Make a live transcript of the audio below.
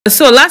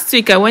So last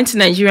week I went to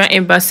Nigerian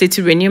embassy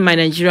to renew my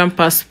Nigerian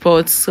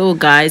passport. So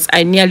guys,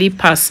 I nearly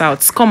passed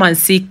out. Come and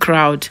see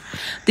crowd.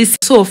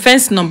 So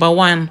offense number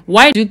one,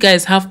 why do you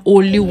guys have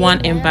only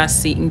one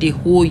embassy in the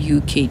whole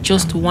UK?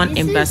 Just one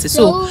embassy.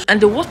 So, and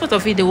the worst part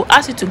of it, they will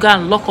ask you to go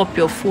and lock up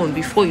your phone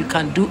before you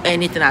can do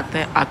anything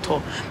at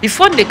all.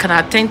 Before they can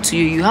attend to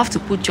you, you have to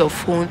put your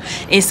phone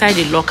inside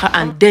the locker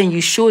and then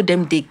you show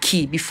them the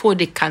key before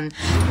they can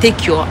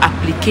take your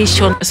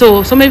application.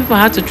 So many people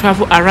had to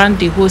travel around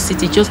the whole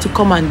city just to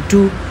come and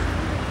do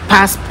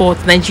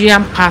passport,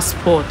 Nigerian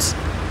passport.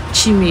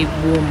 Chime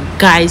boom.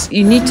 Guys,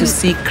 you need to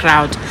see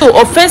crowd.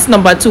 So offense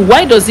number two,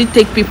 why does it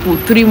take people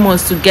 3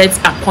 months to get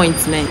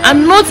appointment?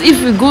 And not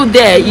if you go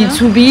there, it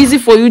will be easy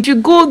for you. If you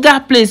go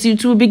that place,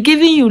 it will be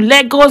giving you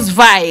Lagos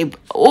vibe.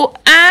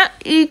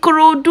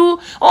 Ikorodu.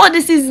 Oh,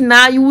 this is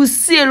now. You will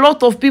see a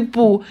lot of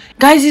people.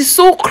 Guys, it's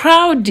so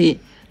crowded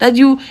that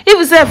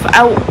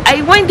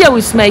I went there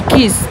with my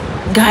kids.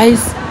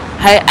 Guys,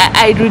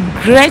 I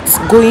regret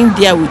going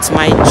there with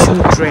my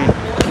children.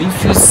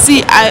 If you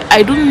see,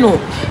 I don't know,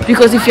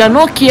 because if you are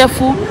not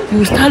careful, you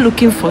will start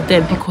looking for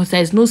them because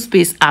there is no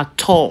space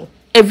at all.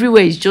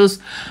 Everywhere is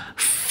just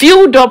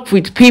filled up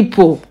with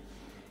people.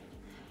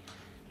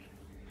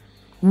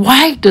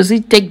 Why does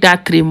it take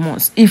that 3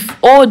 months? If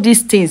all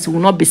these things will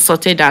not be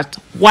sorted out,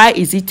 why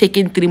is it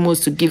taking 3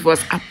 months to give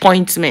us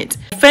appointment?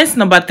 Offense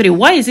number three,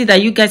 why is it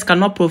that you guys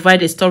cannot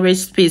provide a storage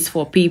space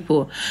for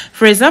people?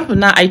 For example,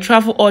 now I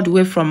travel all the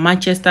way from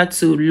Manchester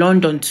to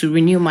London to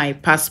renew my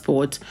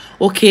passport,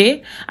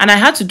 okay? And I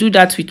had to do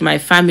that with my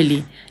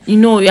family. You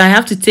know, I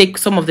have to take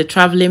some of the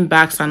traveling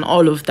bags and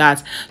all of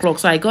that.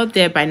 So I got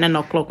there by 9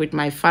 o'clock with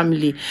my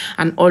family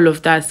and all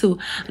of that. So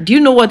do you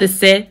know what they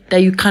said? That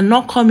you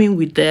cannot come in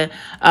with the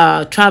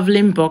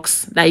traveling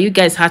box, that you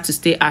guys had to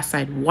stay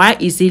outside. Why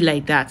is it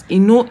like that? You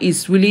know,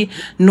 it's really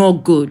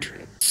not good.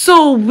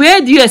 So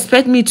where do you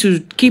expect me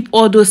to keep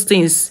all those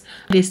things?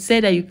 They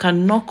said that you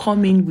cannot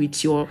come in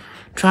with your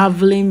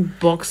traveling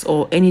box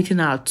or anything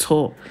at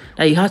all,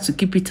 that you have to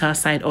keep it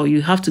outside or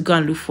you have to go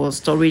and look for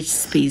storage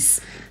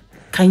space.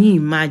 Can you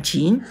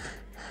imagine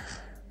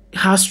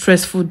how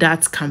stressful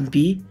that can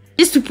be?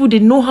 These people, they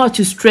know how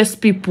to stress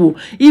people,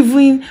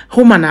 even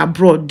home and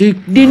abroad.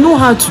 They know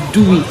how to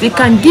do it. They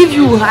can give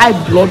you high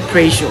blood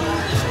pressure.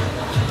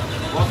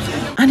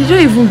 And they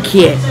don't even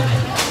care.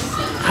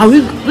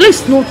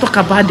 Let's not talk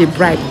about the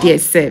bride there,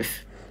 self.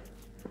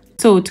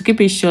 So to keep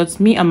it short,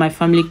 me and my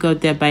family got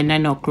there by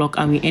 9 o'clock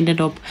and we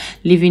ended up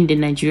leaving the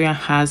Nigerian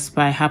house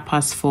by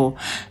 4:30.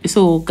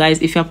 So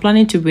guys, if you're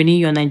planning to renew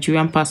your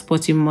Nigerian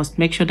passport, you must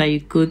make sure that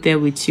you go there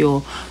with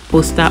your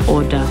postal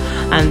order,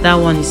 and that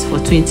one is for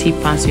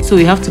 £20. So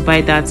you have to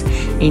buy that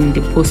in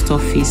the post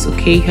office,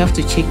 okay? You have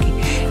to check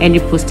any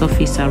post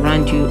office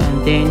around you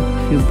and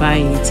then you buy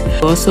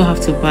it. You also have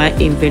to buy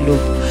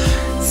envelope,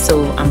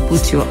 so, and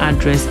put your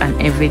address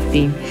and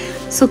everything.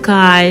 So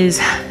guys,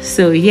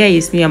 so here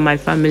is me and my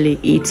family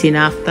eating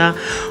after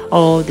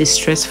all the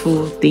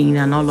stressful thing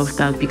and all of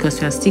that, because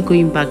we are still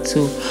going back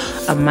to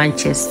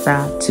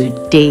Manchester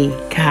today,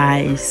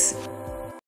 guys.